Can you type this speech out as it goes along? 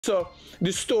So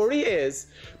the story is,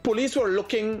 police were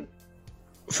looking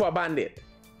for a bandit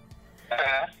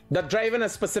that driving a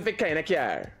specific kind of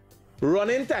car,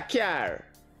 run into a car,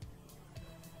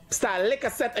 start lick a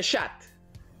set a shot.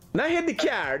 Now hit the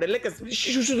car, the lick a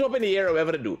shoot up in the air or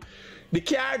whatever they do. The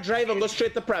car drive and go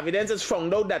straight to Providence. It's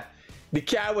found out that the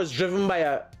car was driven by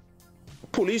a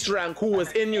police rank who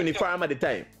was in uniform at the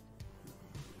time.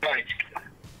 Right.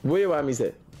 What do you want me to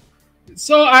say?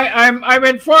 So I'm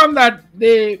informed that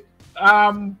the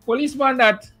policeman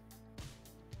that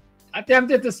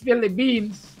attempted to spill the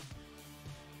beans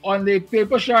on the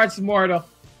paper shards murder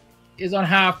is on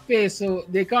half pay. So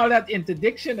they call that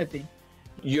interdiction, I think.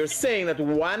 You're saying that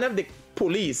one of the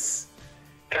police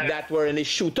that were in the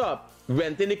shoot-up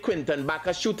went in the Quindon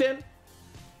Bacchus shooting?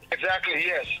 Exactly,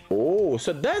 yes. Oh,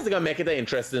 so that's gonna make it an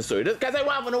interesting story. Because I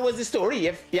want to know what's the story,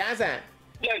 if you understand.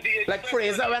 Yeah, Like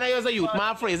Fraser, when I was a youth,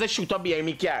 my Fraser shoot up behind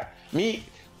me car. Me,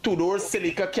 two-door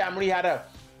Silica Camry had a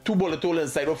 2 bullet hole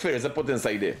inside of Fraser put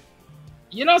inside there.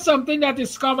 You know something that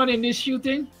is common in this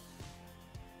shooting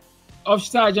of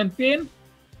Sergeant Payne?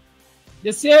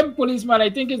 The same policeman,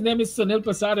 I think his name is Sunil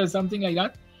Prasad or something like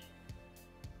that,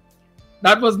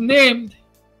 that was named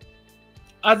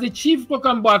as the chief cook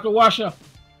and bottle washer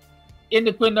in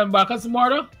the Quindon Bacchus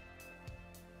murder.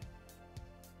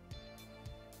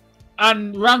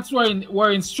 And ranks were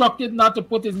instructed not to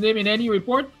put his name in any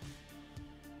report.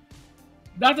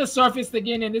 That has surfaced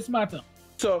again in this matter.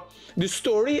 So the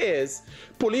story is,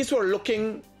 police were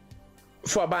looking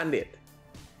for a bandit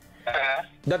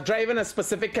that driving a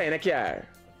specific kind of car,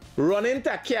 run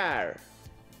into a car,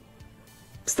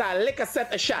 start lick a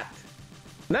set a shot.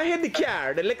 Now hit the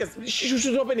car, the lick a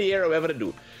shoot up in the air or whatever they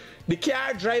do. The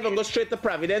car drive and go straight to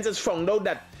Providence. It's found out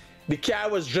that the car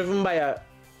was driven by a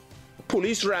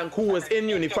police rank who was in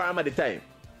uniform at the time.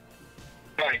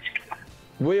 Right.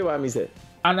 What do you want me to say?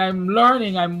 And I'm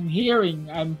learning, I'm hearing,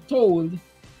 I'm told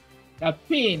that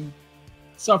Payne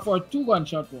suffered 2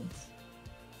 gunshot wounds.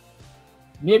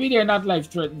 Maybe they're not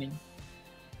life-threatening.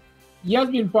 He has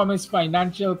been promised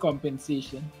financial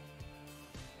compensation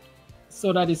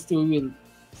so that his story will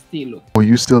stay low. Oh,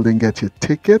 you still didn't get your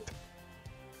ticket?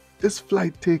 This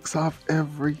flight takes off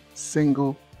every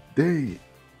single day.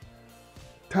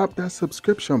 Tap that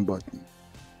subscription button.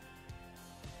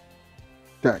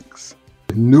 Thanks.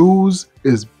 The news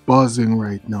is buzzing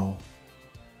right now.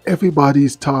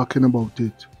 Everybody's talking about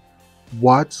it.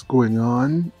 What's going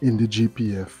on in the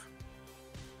GPF?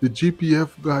 The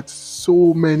GPF got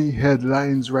so many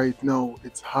headlines right now,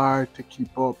 it's hard to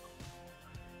keep up.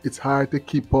 It's hard to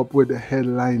keep up with the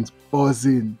headlines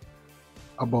buzzing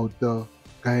about the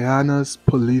Guyana's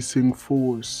policing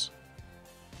force.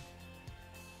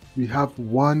 We have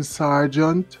one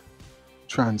sergeant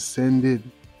transcended,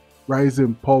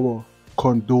 rising power,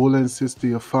 condolences to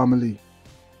your family.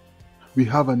 We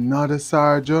have another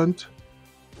sergeant,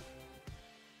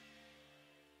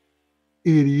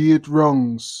 88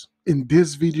 rungs. In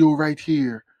this video right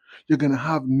here, you're gonna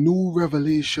have new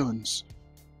revelations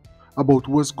about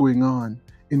what's going on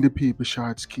in the paper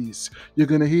shards case. You're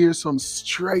gonna hear some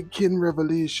striking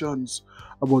revelations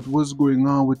about what's going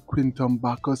on with Quindon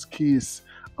Bacchus case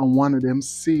and one of them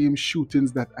same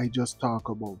shootings that I just talked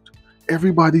about.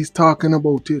 Everybody's talking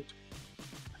about it.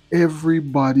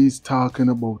 Everybody's talking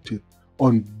about it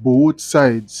on both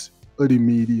sides of the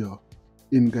media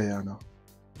in Guyana.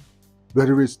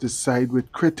 Whether it's the side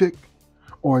with critic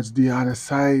or it's the other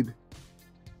side,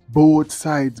 both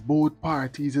sides, both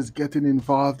parties is getting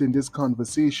involved in this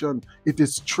conversation. It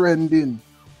is trending.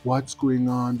 What's going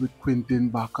on with Quindon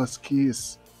Bacchus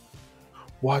case?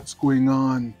 What's going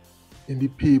on in the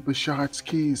paper shards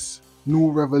case?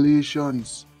 New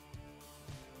revelations.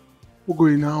 What's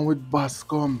going on with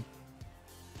Bascom?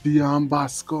 Deon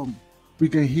Bascom. We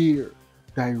can hear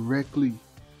directly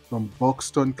from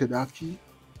Buxton Kadaki,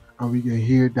 and we can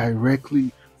hear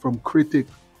directly from critic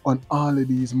on all of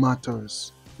these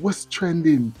matters. What's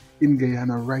trending in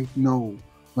Guyana right now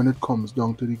when it comes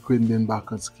down to the Quindon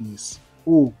Bacchus case?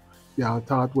 Oh, y'all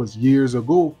thought was years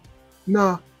ago.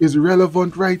 Nah, it's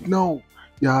relevant right now.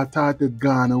 Y'all thought it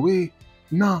gone away.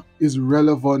 Nah, it's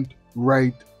relevant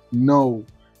right now.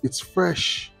 It's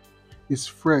fresh. It's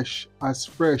fresh as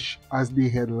the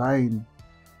headline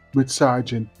with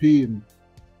Sergeant Payne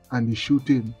and the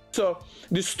shooting. So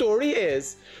the story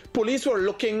is, police were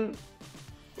looking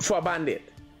for a bandit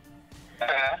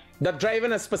that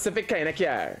driving a specific kind of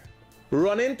car,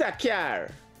 run into a car,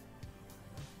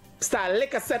 start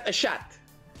lick a set a shot.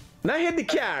 Now hit the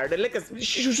car, the lick a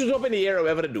shoot up in the air or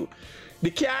whatever they do.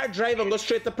 The car drive and go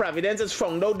straight to Providence. It's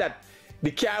found out that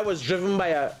the car was driven by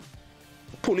a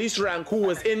police rank who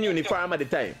was in uniform at the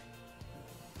time.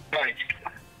 Right.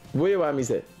 What do you want me to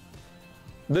say?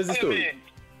 This is the story. I mean,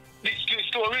 the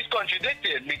story is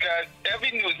contradicted because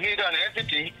every news media and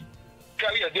entity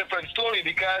carry a different story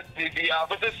because the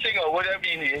officers sing or whatever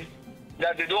you need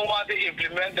that they don't want to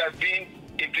implement that being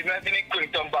implementing the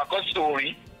Quindon Bacchus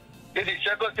story. This is the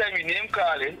second time you name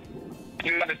calling.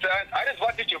 You understand? I just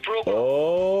wanted your program.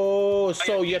 Oh,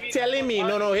 so you're telling me,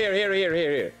 no,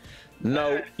 here.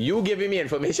 Now, you giving me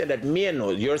information that me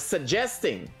know. You're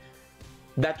suggesting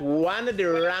that one of the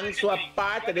ranks were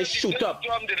part of the shoot-up.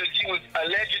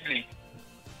 Allegedly.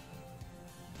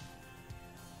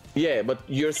 Yeah, but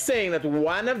you're saying that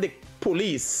one of the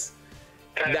police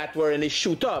that were in the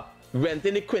shoot-up went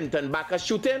in the Quindon Bacchus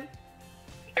shooting?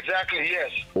 Exactly,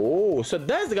 yes. Oh, so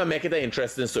that's gonna make it an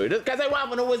interesting story. Because I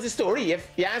want to know what's the story, if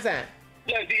you understand?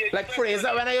 Yeah, like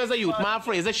Fraser, when I was a youth, man,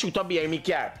 Fraser shoot up behind me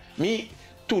car. Me,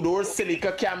 two-door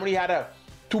Silica Camry had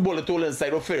two bullet hole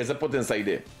inside what Fraser put inside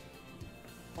there.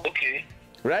 Okay.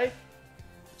 Right?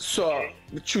 So,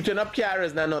 shooting up car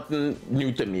is not nothing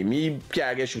new to me. Me,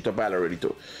 car get shoot up all already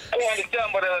too. I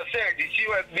understand what I said. You see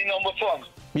what the number from?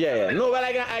 Yeah. No, well,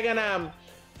 I can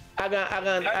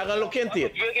look into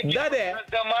it. That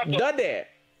there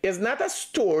is not a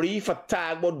story for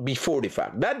talk about before the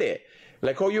fact. That there,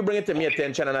 like how you bring it to me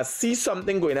attention and I see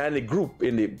something going on in the group,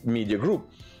 in the media group.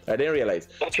 I didn't realize.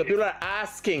 So people are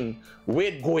asking where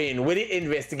it going, where the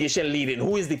investigation leading,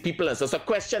 who is the people, and so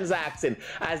questions are asking.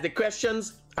 As the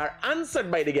questions are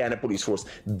answered by the Guyana Police Force,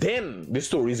 then the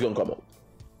story is gonna come out.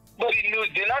 But the news,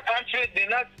 they're not answering,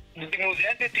 the news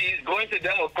entity is going to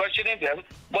them or questioning them,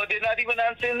 but they're not even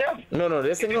answering them. No,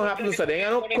 this thing don't happen, so there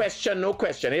ain't no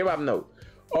question. Here I am now.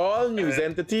 All news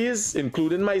entities,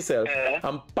 including myself,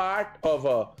 I'm part of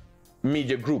a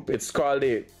media group. It's called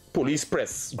a police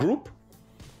press group.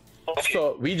 Okay.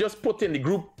 So we just put in the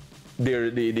group,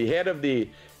 the head of the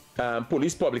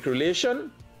police public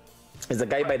relation is a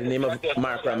guy by the name of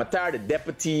Mark Ramatar. The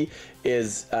deputy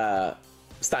is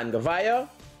Stan Gavaya.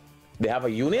 They have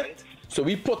a unit. So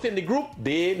we put in the group,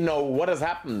 they know what has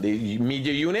happened. The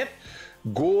media unit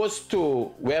goes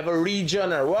to wherever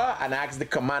region or what and asks the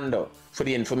commander for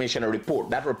the information or report.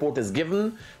 That report is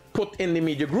given, put in the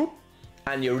media group,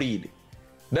 and you read.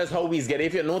 That's how we get it.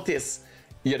 If you notice,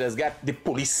 you just got the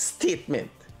police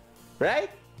statement, right?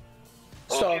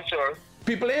 Okay, so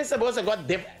people ain't supposed to got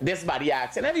this body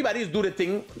acts, and everybody's do the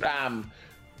thing.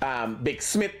 Big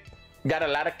Smith got a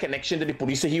lot of connection to the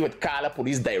police, so he would call a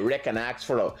police direct and ask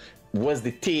for what's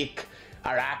the take,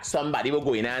 or ask somebody what's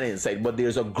going on inside. But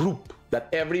there's a group that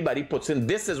everybody puts in.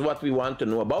 This is what we want to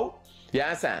know about. You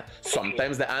understand?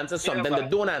 Sometimes they answer, sometimes they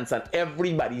don't answer.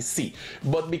 Everybody see.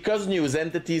 But because news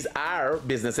entities are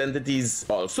business entities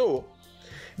also,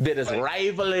 there is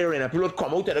rivalry, and people would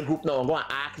come out of the group now and go and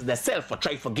ask themselves for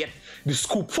try to get the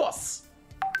scoop first.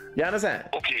 You understand?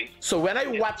 Okay. So when I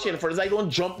watch it, for instance, I don't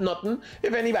jump nothing.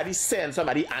 If anybody sends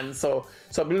somebody answer,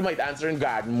 some people might answer in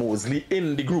Garden Mosley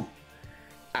in the group.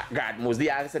 Garden Mosley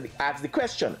asks the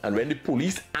question, and when the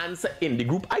police answer in the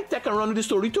group, I take and run with the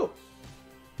story too.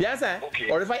 You understand? Okay.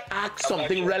 Or if I ask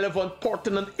something relevant,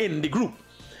 pertinent in the group,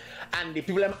 and the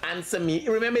people answer me,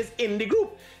 remember it's in the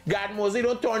group. God Mosley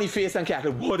don't turn his face and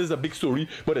calculate what is a big story,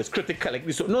 but it's critical like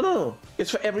this. No.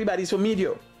 It's for everybody, it's for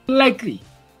media. Likely.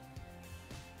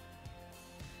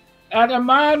 And a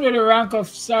man with the rank of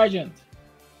sergeant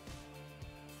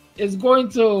is going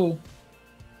to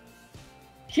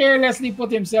carelessly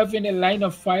put himself in a line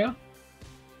of fire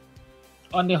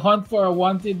on the hunt for a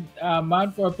wanted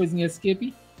man for a prisoner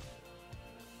escapee.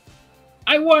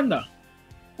 I wonder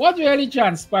what really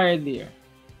transpired there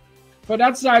for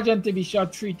that sergeant to be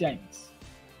shot 3 times.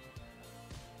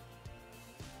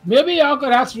 Maybe y'all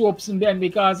could ask Robeson then,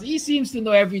 because he seems to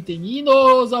know everything. He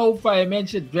knows how firemen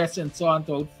should dress and so on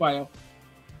to outfire,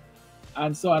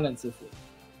 and so on and so forth.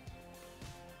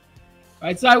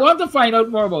 Right, so I want to find out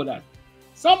more about that.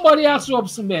 Somebody ask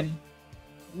Robeson then,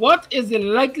 what is the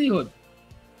likelihood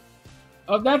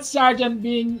of that sergeant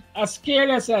being as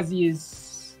careless as he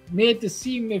is made to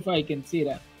seem, if I can say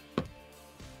that?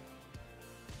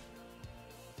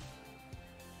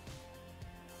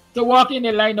 To walk in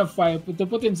the line of fire, to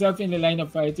put himself in the line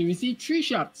of fire, to receive 3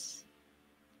 shots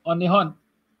on the hunt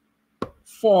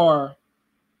for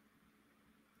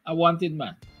a wanted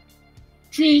man.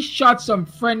 3 shots from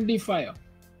friendly fire.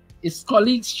 His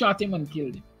colleagues shot him and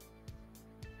killed him.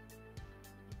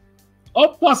 How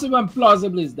possible and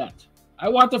plausible is that? I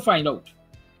want to find out.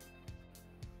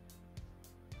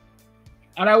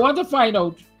 And I want to find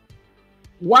out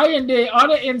why in the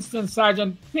other instance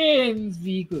Sergeant Payne's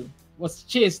vehicle was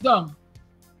chased down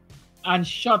and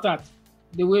shot at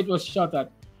the way it was shot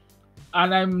at.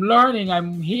 And I'm learning,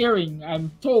 I'm hearing,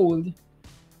 I'm told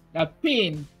that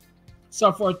Payne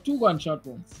suffered 2 gunshot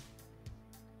wounds.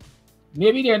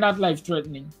 Maybe they're not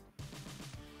life-threatening.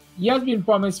 He has been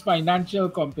promised financial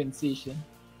compensation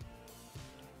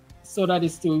so that the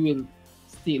story will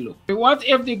stay low. What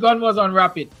if the gun was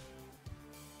unwrapped?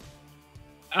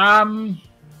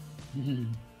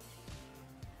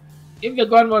 If the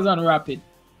gun was unwrapped,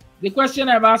 the question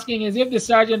I'm asking is if the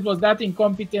sergeant was that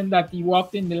incompetent that he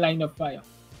walked in the line of fire.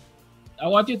 I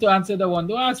want you to answer the one.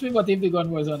 Don't ask me what if the gun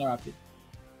was unwrapped.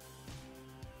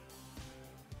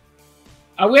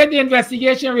 Await the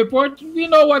investigation report. We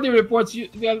know what the reports.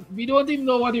 Well, we don't even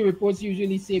know what the reports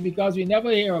usually say because we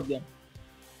never hear of them.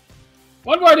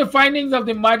 What were the findings of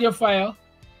the Media fire?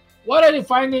 What are the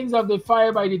findings of the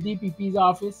fire by the DPP's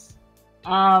office?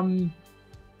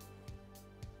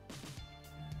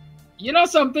 You know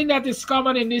something that is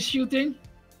common in this shooting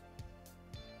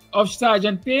of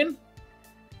Sergeant Payne?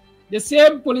 The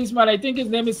same policeman, I think his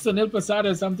name is Sunil Prasad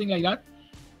or something like that,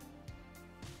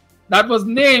 that was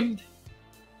named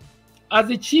as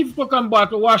the chief cook and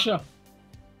bottle washer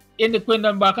in the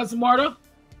Quindon Bacchus murder.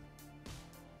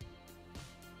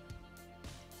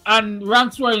 And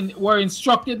ranks were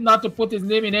instructed not to put his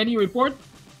name in any report.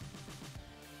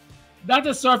 That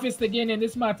has surfaced again in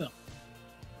this matter.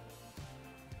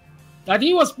 That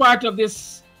he was part of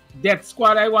this death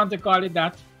squad, I want to call it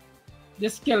that,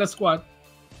 this killer squad.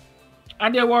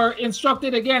 And they were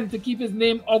instructed again to keep his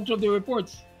name out of the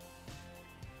reports.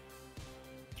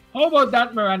 How about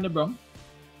that, Miranda Brown?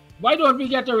 Why don't we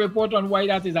get a report on why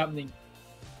that is happening?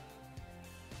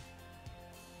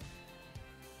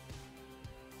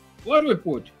 What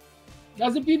report?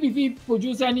 Does the PPP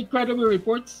produce any credible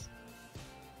reports?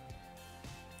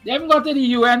 They haven't got to the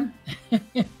UN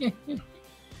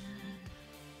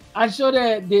and show the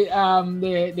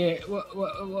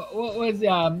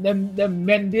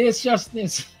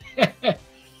mendaciousness.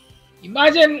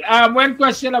 Imagine when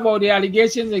questioned about the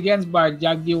allegations against Bar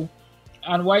Jagdeo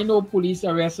and why no police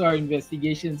arrests or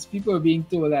investigations, people are being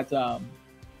told that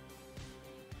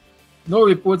no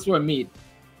reports were made.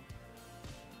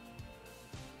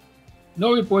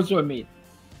 No reports were made.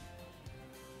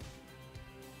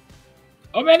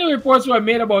 How many reports were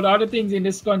made about other things in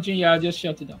this country? Yeah, I'll just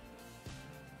shut it down.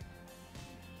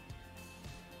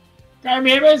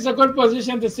 Maybe it's a good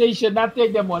position to say he should not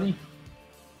take the money.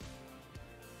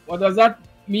 Or does that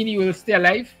mean he will stay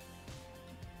alive?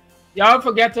 Y'all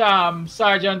forget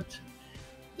Sergeant.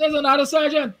 There's another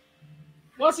sergeant.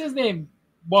 What's his name?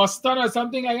 Boston or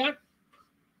something like that?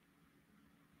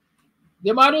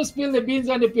 The man who spilled the beans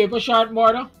on the paper shot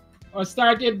murder, or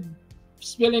started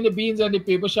spilling the beans on the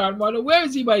paper shot murder. Where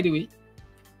is he, by the way?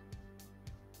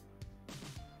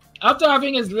 After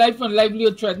having his life and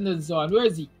livelihood threatened and so on, where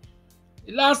is he?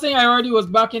 The last thing I heard, he was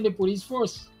back in the police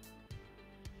force.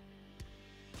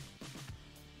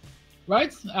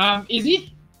 Right? Is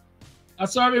he a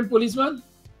serving policeman?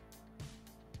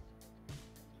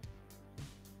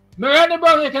 Miranda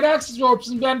Brown, you can ask Ropes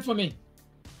and Ben for me.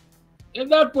 If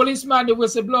that policeman, the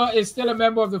whistleblower, is still a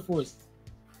member of the force.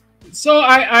 So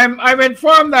I'm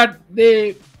informed that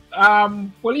the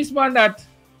policeman that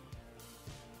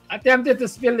attempted to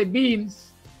spill the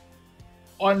beans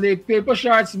on the paper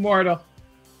shards murder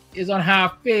is on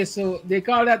half pay. So they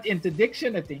call that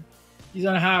interdiction, I think. He's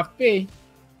on half pay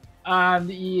and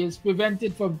he is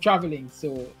prevented from traveling.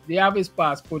 So they have his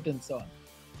passport and so on.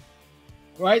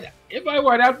 Right? If I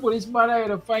were that policeman, I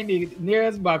would find the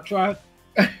nearest backtrack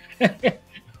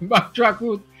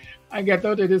route and get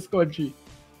out of this country.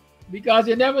 Because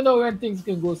you never know when things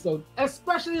can go south.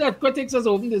 Especially that critics has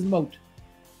opened his mouth.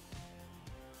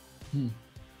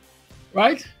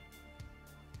 Right?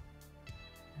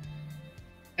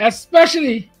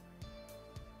 Especially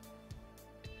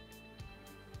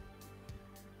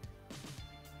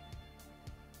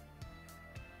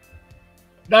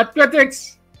that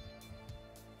critics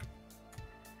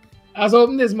has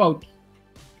opened his mouth.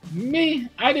 Me,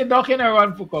 I did not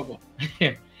run for cover.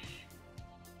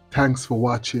 Thanks for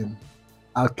watching.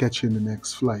 I'll catch you in the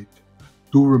next flight.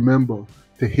 Do remember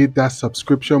to hit that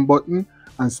subscription button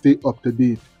and stay up to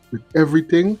date with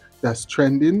everything that's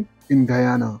trending in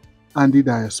Guyana and the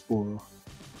diaspora.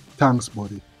 Thanks,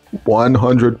 buddy.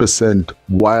 100%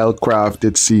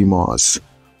 wild-crafted sea moss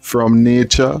from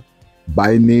nature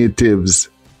by natives.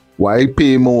 Why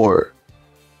pay more?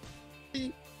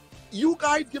 You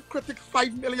guys give critics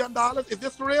 $5 million. Is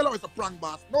this real or is it a prank,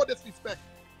 boss? No disrespect.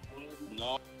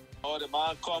 No, the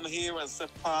man come here and say,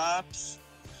 "Pops,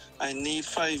 I need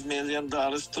 $5 million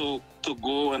to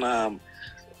go and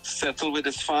settle with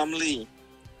his family."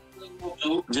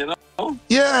 You know?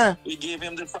 Yeah. We gave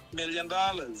him the $5 million.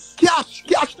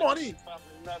 Cash money.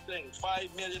 Nothing.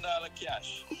 $5 million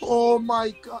cash. Oh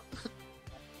my God.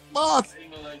 Boss,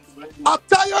 I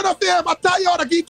tell you the fame, I tell you the